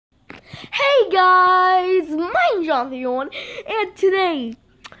Hey guys, my Jonathan, and today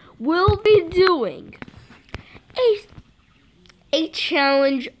we'll be doing a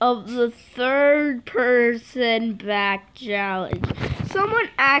challenge of the third person back challenge. Someone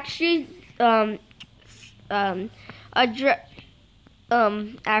actually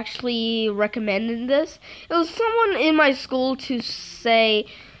actually recommended this. It was someone in my school to say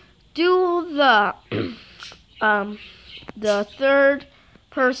do the third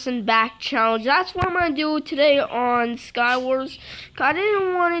person back challenge. That's what I'm gonna do today on Skywars. I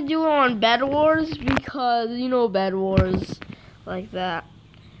didn't want to do it on Bed Wars because you know Bed Wars like that.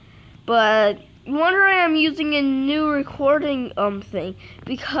 But you wonder I'm using a new recording thing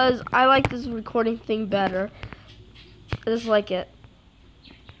because I like this recording thing better. I just like it.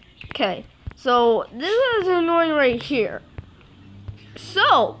 Okay, so this is annoying right here.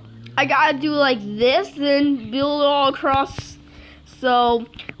 So I gotta do like this, then build all across. So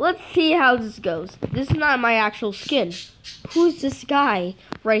let's see how this goes. This is not my actual skin. Who's this guy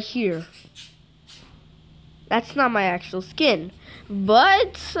right here? That's not my actual skin,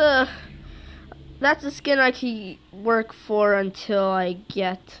 but that's the skin I can work for until I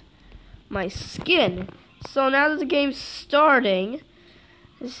get my skin. So now that the game's starting,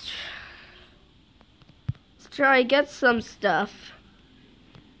 let's try to get some stuff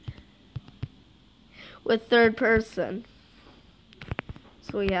with third person.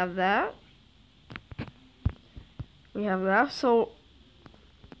 So we have that. We have that. So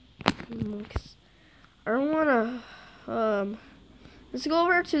I don't want to. Let's go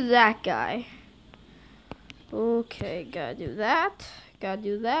over to that guy. Okay, gotta do that. Gotta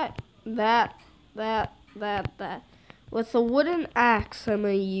do that. That. With a wooden axe, I'm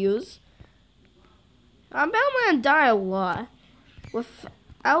gonna use. I bet I'm gonna die a lot.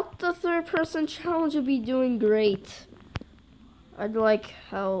 Without the third person challenge, I'll be doing great. I'd like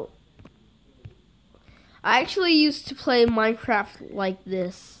how I actually used to play Minecraft like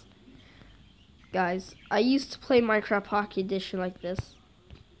this. Guys, I used to play Minecraft Pocket Edition like this.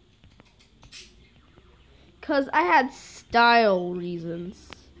 Cause I had style reasons.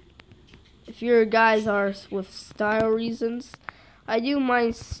 If your guys are with style reasons, I do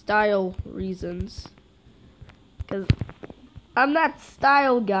mine style reasons. Cause I'm that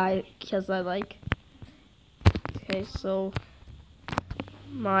style guy because I like. Okay, so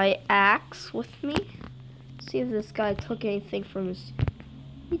my axe with me. See if this guy took anything from his.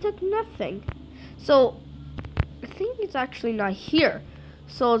 He took nothing. So I think it's actually not here.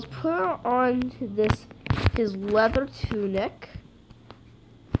 So let's put on his leather tunic.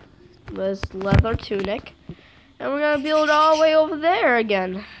 This leather tunic. And we're gonna build all the way over there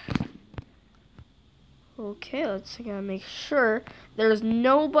again. Okay, let's gotta make sure there's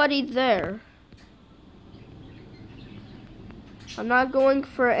nobody there. I'm not going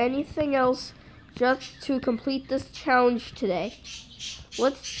for anything else, just to complete this challenge today.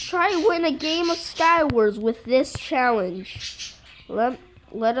 Let's try to win a game of Skywars with this challenge. Let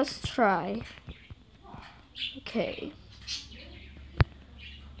us try. Okay.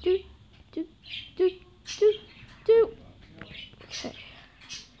 Do. Okay.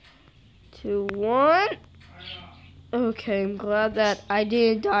 2, 1. Okay, I'm glad that I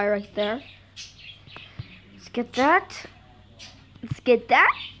didn't die right there. Let's get that. Let's get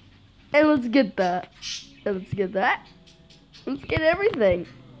that. And let's get that. And let's get that. Let's get everything.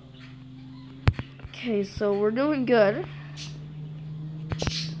 Okay, so we're doing good.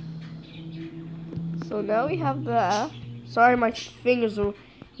 So now we have that. Sorry, my fingers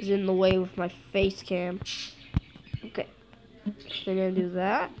is in the way with my face cam. Okay. So we're gonna do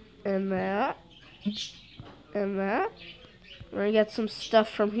that. And that. And that. We're gonna get some stuff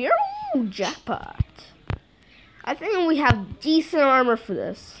from here. Ooh, jackpot. I think we have decent armor for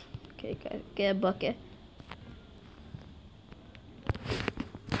this. Okay, get a bucket.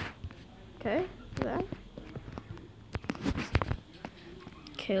 Okay, that.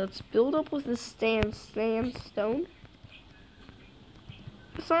 Okay, let's build up with this sandstone.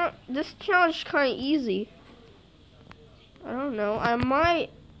 So this challenge is kind of easy. I don't know. I might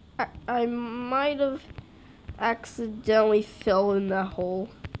have accidentally fell in that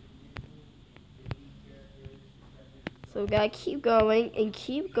hole. So we gotta keep going and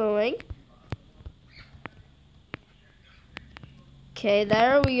keep going. Okay,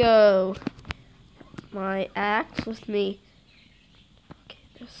 there we go. My axe with me. Okay,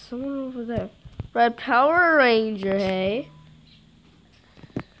 there's someone over there. Red Power Ranger, hey.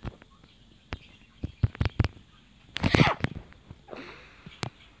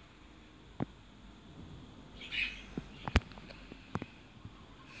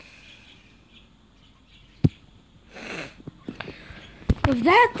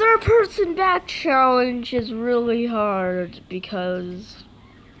 That third person back challenge is really hard because...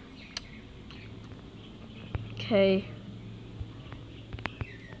 Okay.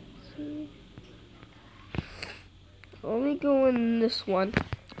 Let me go in this one.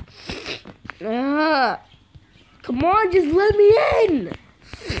 Ah, come on, just let me in!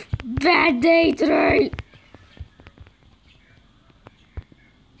 Bad day today!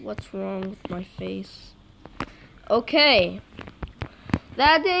 What's wrong with my face? Okay.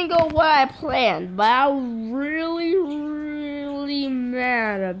 That didn't go what I planned, but I was really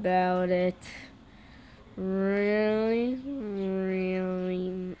mad about it. Really.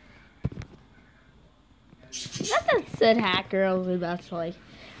 That said hacker, I was about to like,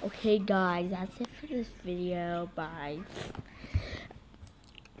 okay guys, that's it for this video, bye.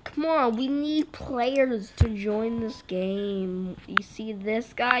 Come on, we need players to join this game. You see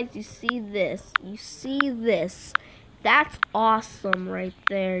this, guys? You see this? You see this? That's awesome right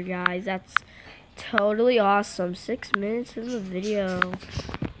there, guys. That's totally awesome. 6 minutes in the video.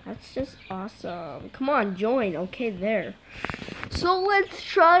 That's just awesome. Come on, join. Okay, there. So let's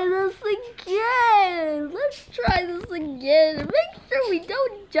try this again. Let's try this again. Make sure we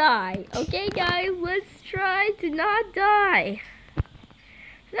don't die. Okay, guys? Let's try to not die.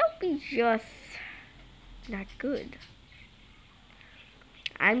 That would be just not good.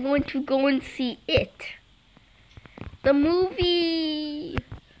 I'm going to go and see it. The movie.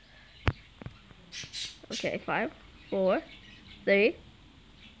 Okay, 5, 4, 3,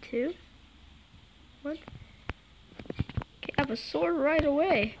 2, 1. Okay, I have a sword right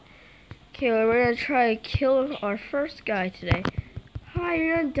away. Okay, we're gonna try to kill our first guy today. Hi,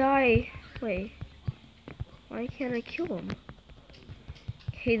 you're gonna die. Wait, why can't I kill him?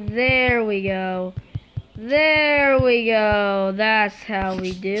 Okay, there we go. There we go. That's how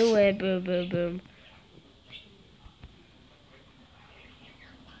we do it. Boom, boom, boom.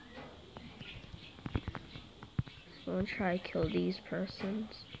 So I'm gonna try to kill these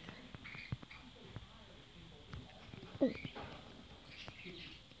persons. Oh.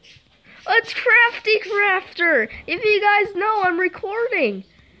 It's Crafty Crafter! If you guys know, I'm recording.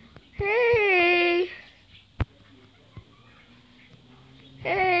 Hey!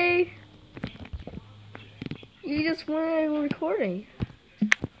 Hey! You just went I'm recording.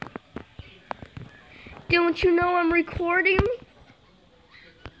 Don't you know I'm recording?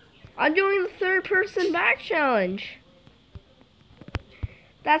 I'm doing the third person back challenge.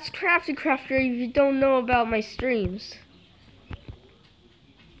 That's Crafty Crafter if you don't know about my streams.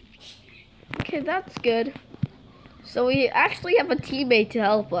 Okay, that's good. So we actually have a teammate to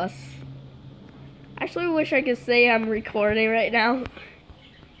help us. Actually, I wish I could say I'm recording right now.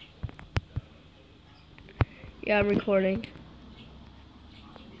 Yeah, I'm recording.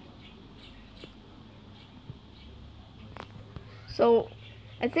 So,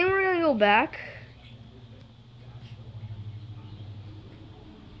 I think we're gonna go back.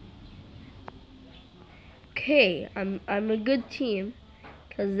 Okay, I'm a good team.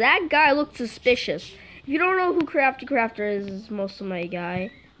 Cause that guy looks suspicious. If you don't know who Crafty Crafter is, it's most of my guy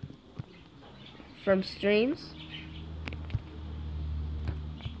from streams.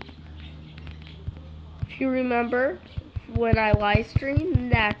 If you remember when I live stream,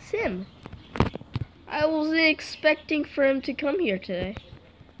 that's him. I wasn't expecting for him to come here today.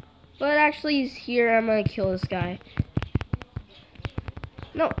 But actually he's here. I'm gonna kill this guy.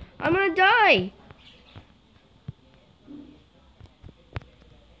 No, I'm gonna die.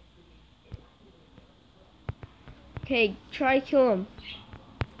 Okay, try to kill him.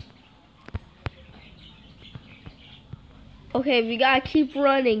 Okay, we gotta keep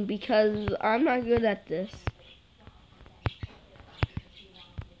running because I'm not good at this.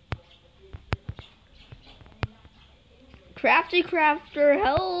 Crafty Crafter,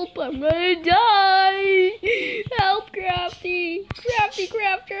 help! I'm gonna die! Help, Crafty! Crafty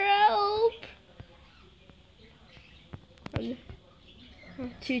Crafter, help! I'm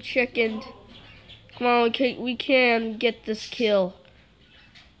too chickened. Come on, we can get this kill.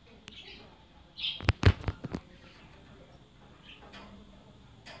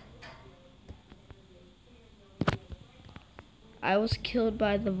 I was killed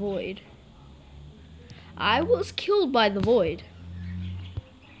by the void. I was killed by the void.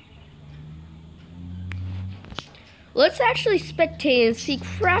 Let's actually spectate and see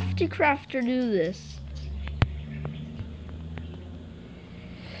Crafty Crafter do this.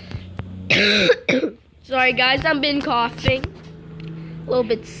 Sorry guys, I've been coughing. A little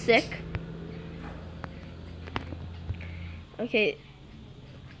bit sick. Okay.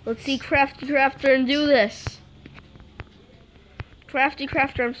 Let's see Crafty Crafter and do this. Crafty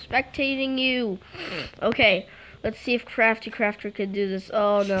Crafter, I'm spectating you. Okay. Let's see if Crafty Crafter can do this.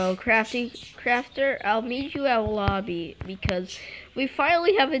 Oh no, Crafty Crafter, I'll meet you at lobby because we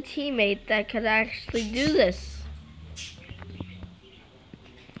finally have a teammate that could actually do this.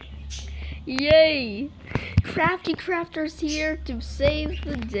 Yay! Crafty Crafter's here to save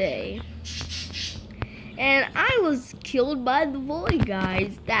the day. And I was killed by the void,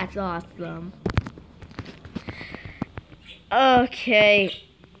 guys. That's awesome. Okay.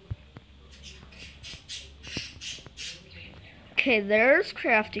 Okay, there's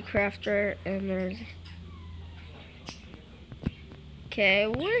Crafty Crafter, and there's... Okay,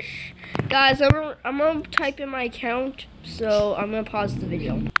 guys, I'm gonna type in my account, so I'm gonna pause the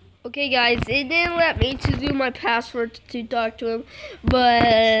video. Okay, guys, it didn't let me to do my password to talk to him,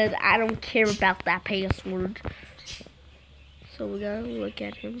 but I don't care about that password. So we gotta look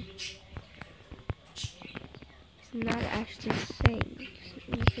at him. He's not actually saying.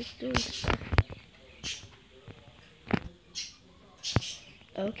 He's just doing stuff.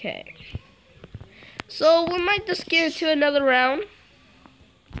 Okay. So we might just get into another round.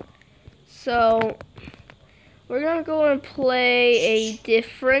 So we're gonna go and play a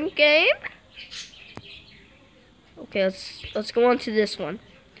different game. Okay, let's go on to this one.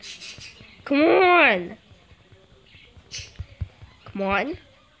 Come on. Come on.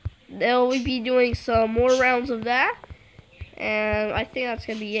 Then we'll be doing some more rounds of that. And I think that's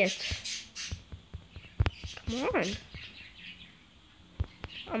gonna be it. Come on.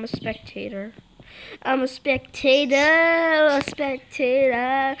 I'm a spectator. I'm a spectator. A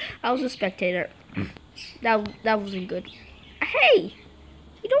spectator. I was a spectator. That wasn't good. Hey!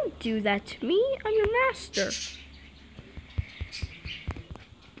 You don't do that to me. I'm your master.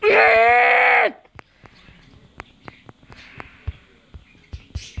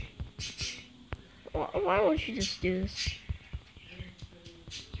 Why won't you just do this?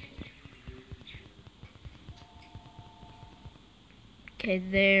 Okay,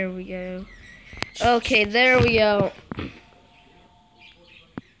 there we go. Okay, there we go.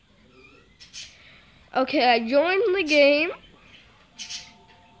 Okay, I joined the game.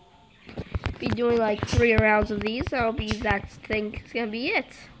 Be doing like 3 rounds of these. That's gonna be it.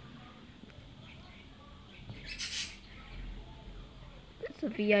 It's a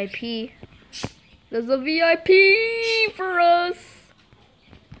VIP. There's a VIP for us.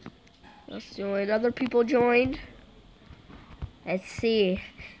 Let's join. Other people joined. Let's see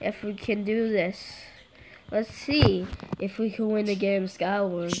if we can do this. Let's see if we can win the game of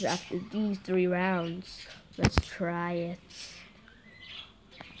Skywars after these 3 rounds. Let's try it.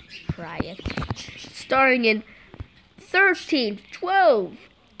 Let's try it. Starting in 13, 12,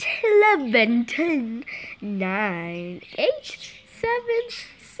 11, 10, 9, 8, 7,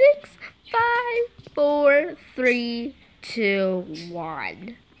 6, 5, 4, 3, 2,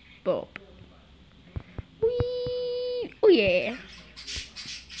 1. Boom. Whee! Oh yeah.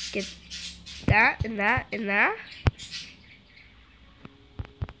 Get that and that and that.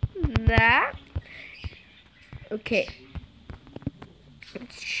 That. Okay.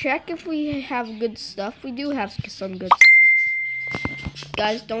 Let's check if we have good stuff. We do have some good stuff.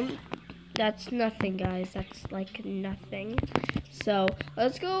 Guys, that's nothing, guys. That's like nothing. So,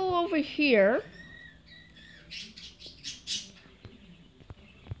 let's go over here.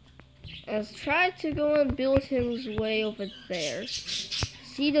 Let's try to go and build his way over there.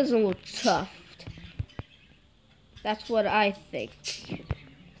 He doesn't look tough. That's what I think.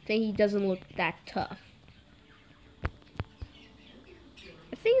 I think he doesn't look that tough.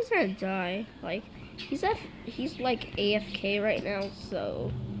 I think he's gonna die. Like, he's like AFK right now,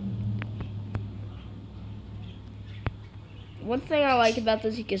 so. One thing I like about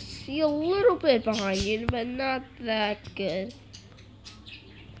this, you can see a little bit behind you, but not that good.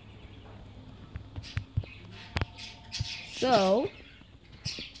 So,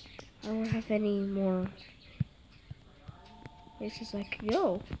 I don't have any more places I could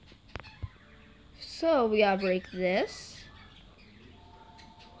go. So, we gotta break this.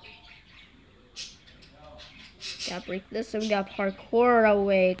 Gotta break this, and we gotta parkour our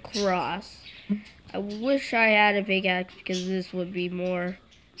way across. I wish I had a pickaxe because this would be more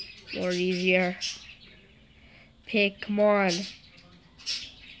easier. Come on.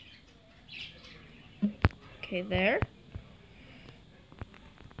 Okay, there.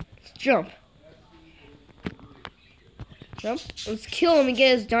 Let's jump. Jump. Let's kill him and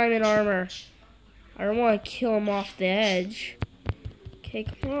get his diamond armor. I don't want to kill him off the edge. Okay,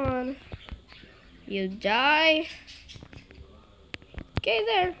 come on. You die. Okay,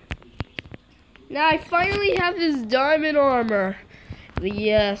 there. Now I finally have his diamond armor.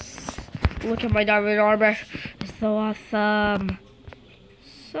 Yes. Look at my diamond armor. It's so awesome.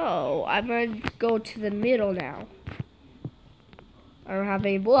 So I'm gonna go to the middle now. I don't have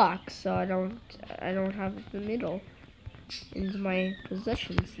any blocks, so I don't have the middle in my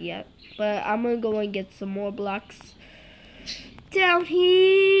possessions yet. But I'm gonna go and get some more blocks down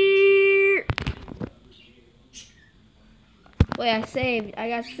here. Wait, I saved. I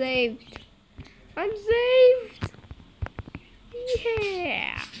got saved. I'm saved.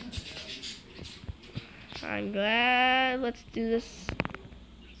 Yeah. I'm glad. Let's do this.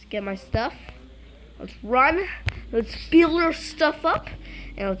 Let's get my stuff. Let's run. Let's build our stuff up.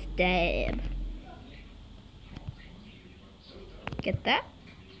 And let's dab. Get that.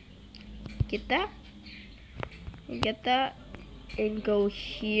 Get that. And get that. And go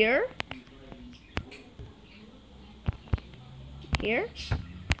here. Here.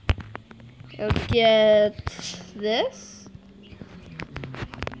 Let's get this.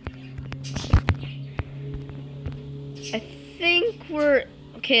 I think we're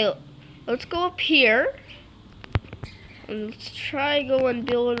okay. Let's go up here and let's try go and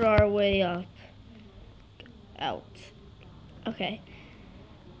build our way up. Out. Okay.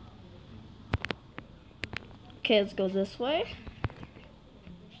 Okay, let's go this way.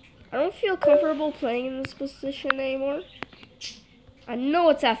 I don't feel comfortable playing in this position anymore. I know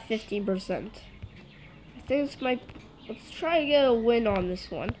it's at 50%. I think it's my. Let's try to get a win on this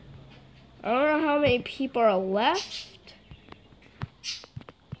one. I don't know how many people are left.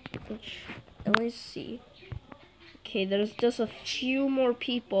 Let me see. Okay, there's just a few more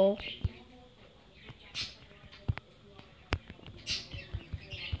people.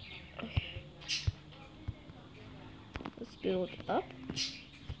 Okay. Let's build up.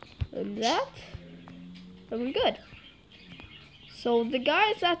 And that. And we're good. So the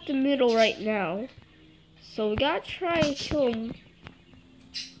guy's at the middle right now. So we gotta try and kill him.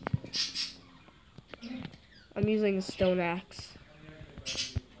 I'm using a stone axe.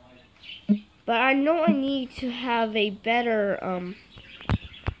 But I know I need to have a better arm.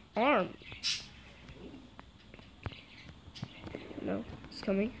 No, it's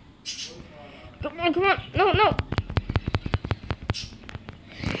coming. Come on, come on. No, no.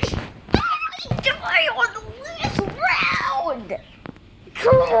 I die on the last round.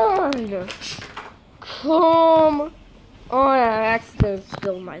 Come on. Come on. I accidentally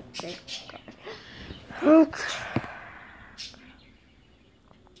spilled my thing. Okay.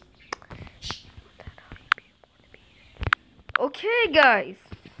 Okay, guys,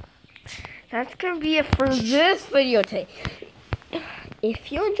 that's gonna be it for this video today.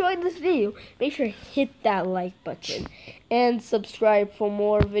 If you enjoyed this video, make sure to hit that like button and subscribe for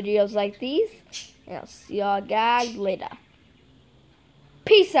more videos like these. And I'll see y'all guys later.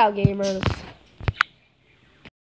 Peace out, gamers.